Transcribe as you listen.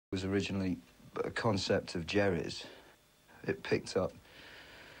was originally a concept of Jerry's. It picked up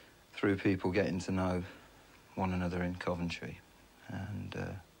through people getting to know one another in Coventry. And,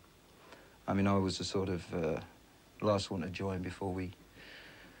 I mean, I was the sort of last one to join before we...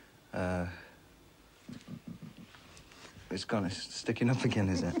 it's kind of sticking up again,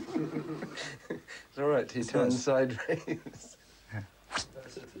 is it? It's all right, he turns sideways.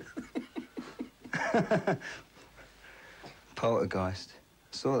 Poltergeist.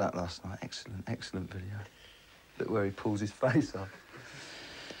 Saw that last night. Excellent, excellent video. Bit where he pulls his face off.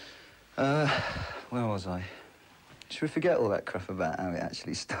 Where was I? Should we forget all that crap about how it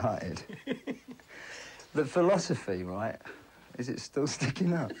actually started? The philosophy, right? Is it still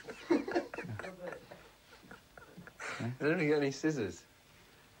sticking up? I don't get any scissors.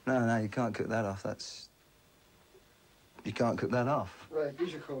 No, you can't cut that off. That's... You can't cut that off. Right,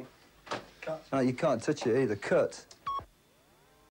 use your call. Cut. No, you can't touch it either. Cut.